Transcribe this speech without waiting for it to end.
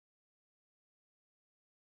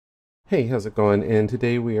Hey, how's it going? And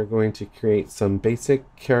today we are going to create some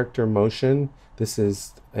basic character motion. This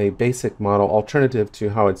is a basic model alternative to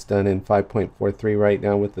how it's done in 5.43 right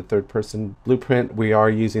now with the third person blueprint. We are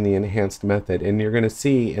using the enhanced method, and you're going to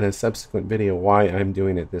see in a subsequent video why I'm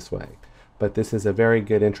doing it this way. But this is a very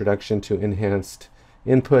good introduction to enhanced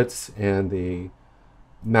inputs and the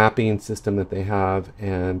mapping system that they have,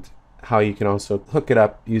 and how you can also hook it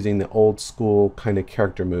up using the old school kind of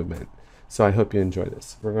character movement. So I hope you enjoy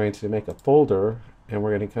this. We're going to make a folder, and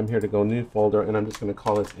we're going to come here to go new folder, and I'm just going to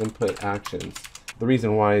call this input actions. The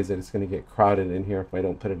reason why is that it's going to get crowded in here if I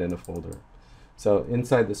don't put it in a folder. So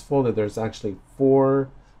inside this folder there's actually 4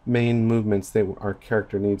 main movements that our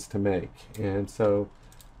character needs to make. And so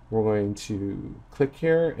we're going to click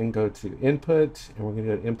here and go to input, and we're going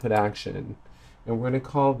to go to input action, and we're going to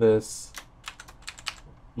call this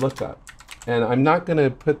lookup. And I'm not going to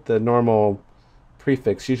put the normal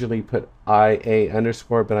prefix, usually put IA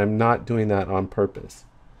underscore, but I'm not doing that on purpose.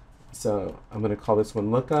 So I'm going to call this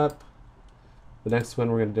one lookup. The next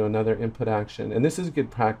one we're going to do another input action, and this is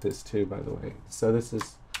good practice too, by the way. So this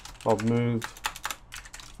is called move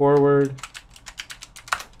forward,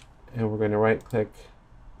 and we're going to right click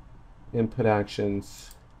input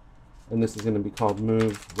actions, and this is going to be called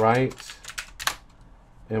move right,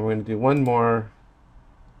 and we're going to do one more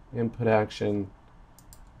input action,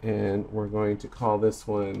 and we're going to call this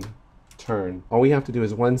one turn. All we have to do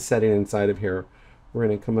is one setting inside of here. We're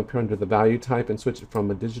going to come up here under the value type and switch it from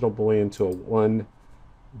a digital boolean to a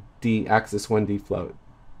 1D axis 1D float,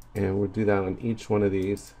 and we'll do that on each one of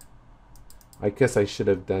these. I guess I should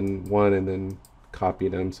have done one and then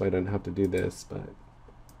copied them so I don't have to do this, but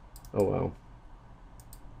oh well.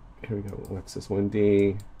 Here we go, axis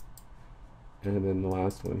 1D, and then the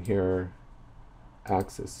last one here,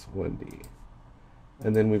 axis 1D.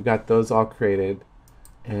 And then we've got those all created,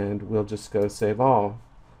 and we'll just go save all.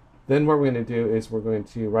 Then what we're going to do is we're going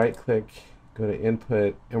to right click, go to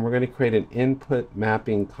input, and we're going to create an input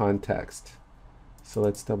mapping context. So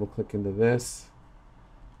let's double click into this,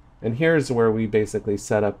 and here's where we basically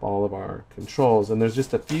set up all of our controls, and there's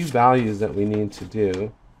just a few values that we need to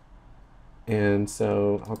do. And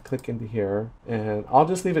so I'll click into here, and I'll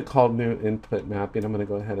just leave it called new input mapping. I'm going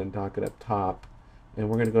to go ahead and dock it up top, and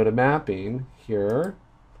we're going to go to mapping here,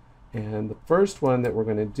 and the first one that we're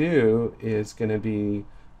going to do is going to be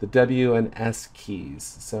the W and S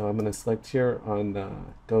keys. So I'm going to select here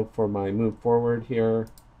on go for my move forward here,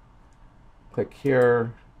 click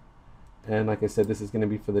here, and like I said, this is going to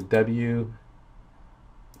be for the W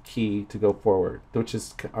key to go forward, which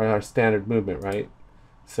is our standard movement, right?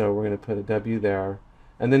 So we're going to put a W there,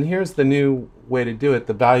 and then here's the new way to do it.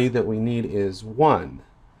 The value that we need is 1.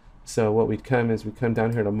 So what we'd come is we come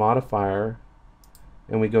down here to modifier,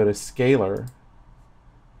 and we go to scalar,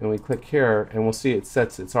 and we click here, and we'll see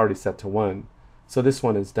it's already set to 1. So this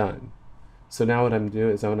one is done. So now what I'm going to do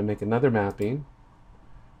is I'm going to make another mapping,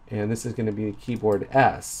 and this is going to be keyboard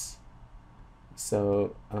S.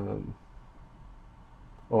 So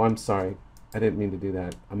oh, I'm sorry, I didn't mean to do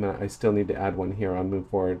that. I still need to add one here on move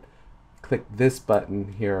forward. Click this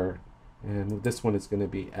button here, and this one is going to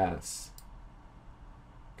be S.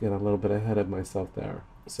 Get a little bit ahead of myself there.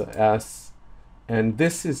 So S, and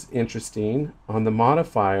this is interesting. On the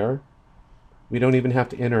modifier, we don't even have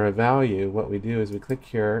to enter a value. What we do is we click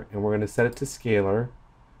here, and we're going to set it to scalar,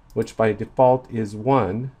 which by default is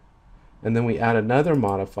 1, and then we add another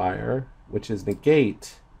modifier, which is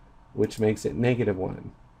negate, which makes it -1.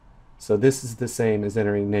 So this is the same as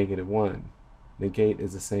entering -1. Negate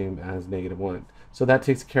is the same as -1. So that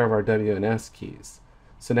takes care of our W and S keys.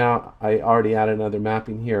 So now I already added another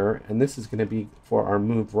mapping here, and this is going to be for our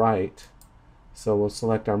move right. So we'll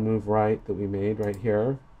select our move right that we made right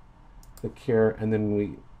here, click here, and then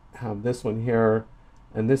we have this one here,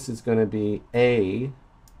 and this is going to be A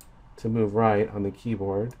to move right on the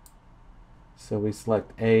keyboard. So we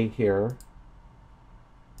select A here,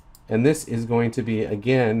 and this is going to be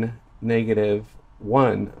again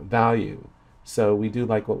 -1 value. So we do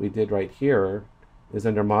like what we did right here, is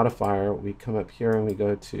under modifier, we come up here and we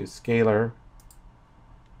go to scalar,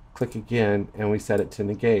 click again, and we set it to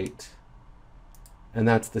negate. And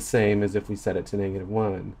that's the same as if we set it to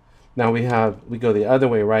 -1. Now we go the other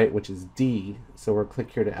way, right, which is D. So we'll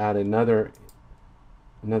click here to add another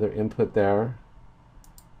input there,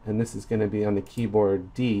 and this is going to be on the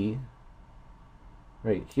keyboard D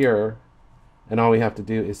right here, and all we have to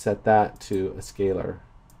do is set that to a scalar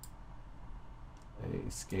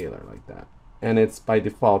like that, and it's by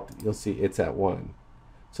default, you'll see it's at 1.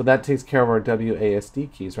 So that takes care of our WASD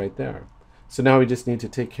keys right there. So now we just need to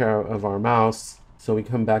take care of our mouse. So we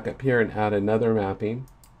come back up here and add another mapping,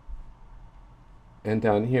 And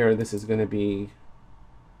down here, this is going to be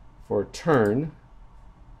for turn.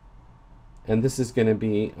 And this is going to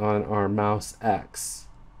be on our mouse X.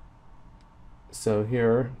 So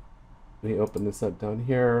here, we open this up down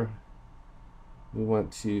here. We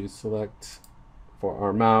want to select for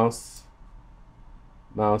our mouse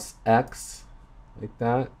X, like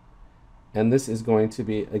that. And this is going to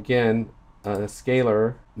be, again, a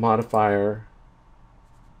scalar modifier.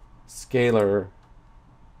 Scalar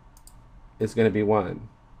is going to be 1.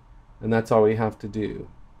 And that's all we have to do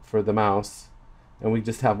for the mouse. And we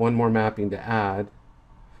just have one more mapping to add.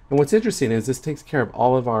 And what's interesting is this takes care of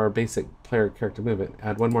all of our basic player character movement.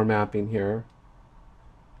 Add one more mapping here.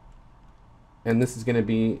 And this is going to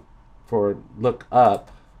be for look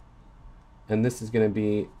up. And this is going to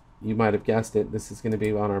be, you might have guessed it, this is going to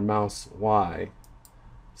be on our mouse Y.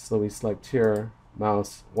 So we select here,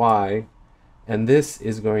 mouse Y. And this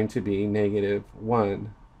is going to be -1.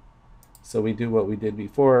 So we do what we did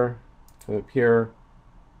before. Come up here,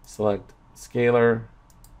 select scalar,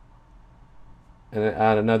 and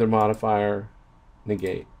add another modifier,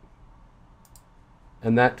 negate.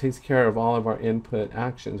 And that takes care of all of our input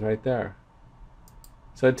actions right there.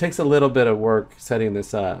 So it takes a little bit of work setting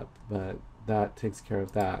this up, but that takes care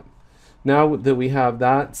of that. Now that we have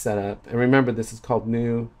that set up, and remember this is called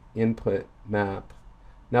new input map.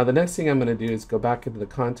 Now the next thing I'm going to do is go back into the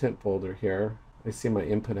content folder here. I see my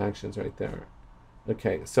input actions right there.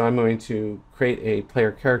 Okay, so I'm going to create a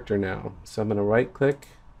player character now. So I'm going to right click,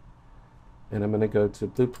 and I'm going to go to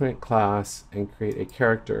Blueprint class and create a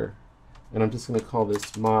character. And I'm just going to call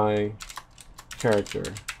this my character.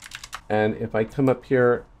 And if I come up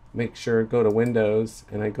here, make sure go to Windows,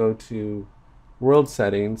 and I go to World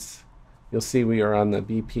Settings, you'll see we are on the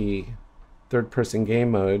BP third person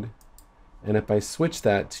game mode. And if I switch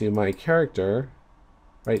that to my character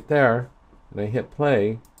right there, and I hit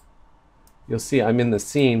play, you'll see I'm in the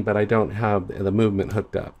scene, but I don't have the movement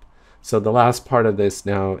hooked up. So the last part of this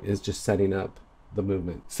now is just setting up the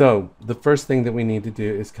movement. So the first thing that we need to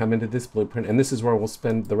do is come into this blueprint, and this is where we'll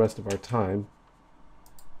spend the rest of our time,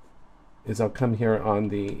 is I'll come here on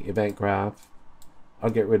the event graph. I'll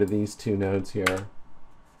get rid of these two nodes here.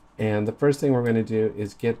 And the first thing we're going to do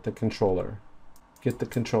is get the controller. Get the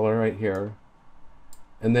controller right here.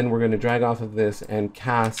 And then we're going to drag off of this and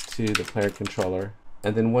cast to the player controller.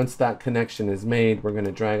 And then once that connection is made, we're going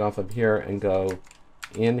to drag off of here and go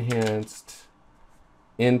enhanced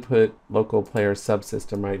input local player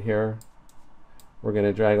subsystem right here. We're going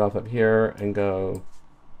to drag off of here and go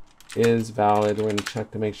is valid. We're going to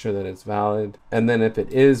check to make sure that it's valid. And then if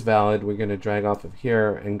it is valid, we're going to drag off of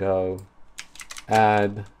here and go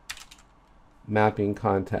add mapping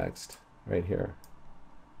context right here.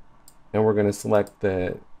 And we're going to select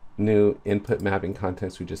the new input mapping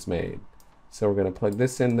context we just made. So we're going to plug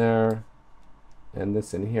this in there and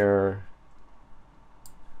this in here.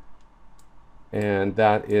 And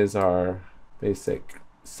that is our basic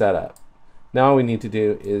setup. Now all we need to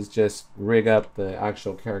do is just rig up the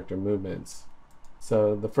actual character movements.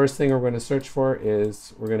 So the first thing we're going to search for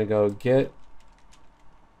is we're going to go get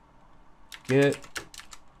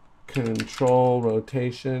control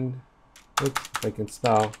rotation. Oops, if I can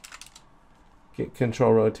spell. Get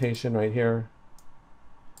control rotation right here.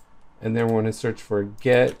 And then we're going to search for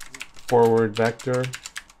get forward vector.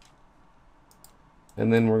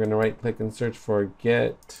 And then we're going to right click and search for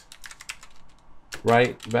get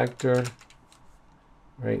right vector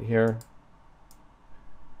right here.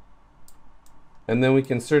 And then we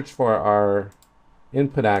can search for our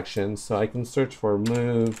input actions. So I can search for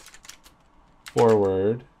move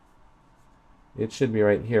forward. It should be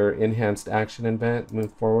right here, enhanced action event,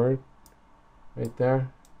 move forward, right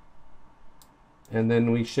there. And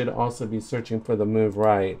then we should also be searching for the move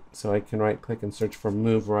right. So I can right click and search for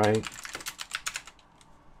move right,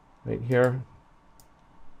 right here.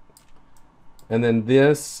 And then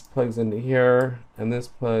this plugs into here, and this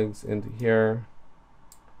plugs into here.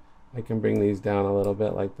 I can bring these down a little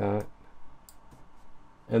bit like that.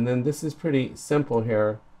 And then this is pretty simple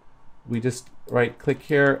here. We just right click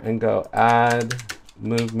here and go add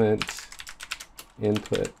movement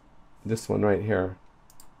input. This one right here.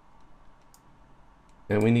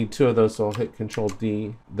 And we need two of those, so I'll hit Control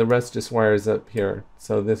D. The rest just wires up here.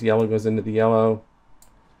 So this yellow goes into the yellow.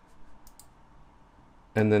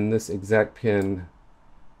 And then this exec pin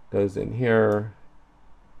goes in here.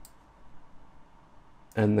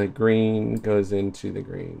 And the green goes into the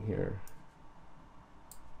green here.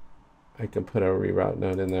 I can put a reroute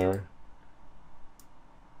node in there.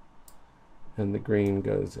 And the green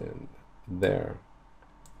goes in there.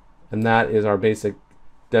 And that is our basic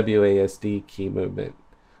WASD key movement.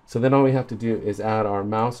 So then all we have to do is add our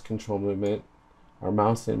mouse control movement, our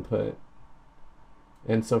mouse input.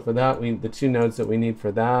 And so for that, the two nodes that we need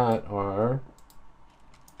for that are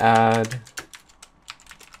add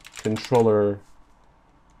controller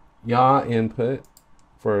yaw input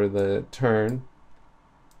for the turn,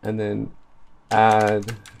 and then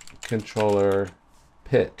add controller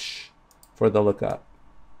pitch for the lookup.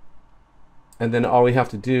 And then all we have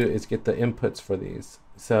to do is get the inputs for these.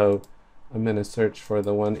 So I'm going to search for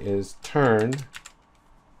the one is turn.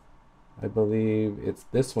 I believe it's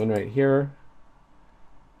this one right here.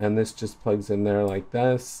 And this just plugs in there like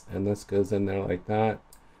this, and this goes in there like that.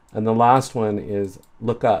 And the last one is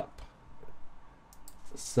look up.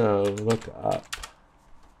 So look up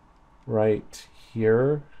right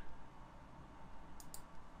here.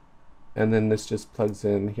 And then this just plugs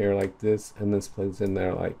in here like this, and this plugs in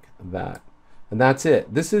there like that. And that's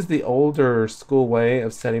it. This is the older school way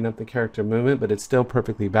of setting up the character movement, but it's still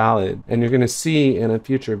perfectly valid. And you're going to see in a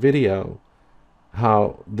future video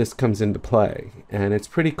how this comes into play. And it's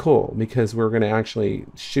pretty cool because we're going to actually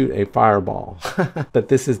shoot a fireball. But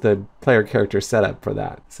this is the player character setup for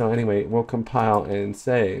that. So anyway, we'll compile and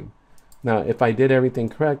save. Now, if I did everything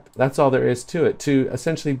correct, that's all there is to it. To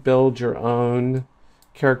essentially build your own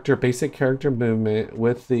basic character movement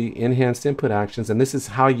with the enhanced input actions, and this is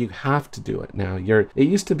how you have to do it now. It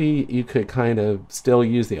used to be you could kind of still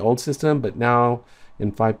use the old system, but now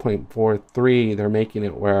in 5.43 they're making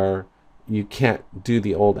it where you can't do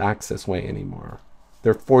the old access way anymore.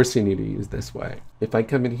 They're forcing you to use this way. If I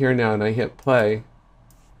come in here now and I hit play,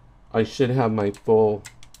 I should have my full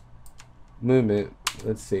movement.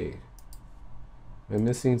 Let's see. Am I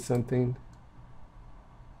missing something?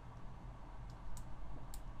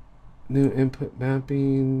 New input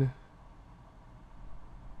mapping.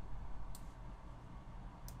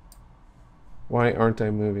 Why aren't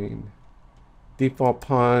I moving? Default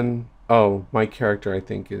pawn. Oh, my character I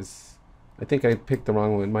think I picked the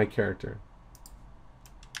wrong one. My character.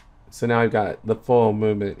 So now I've got the full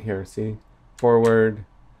movement here. See? Forward,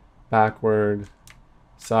 backward,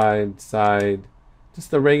 side, side.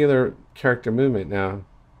 Just the regular character movement now.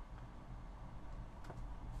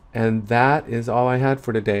 And that is all I had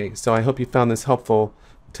for today. So I hope you found this helpful.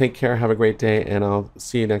 Take care, have a great day, and I'll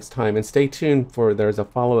see you next time. And stay tuned there's a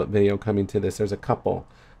follow-up video coming to this. There's a couple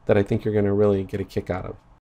that I think you're going to really get a kick out of.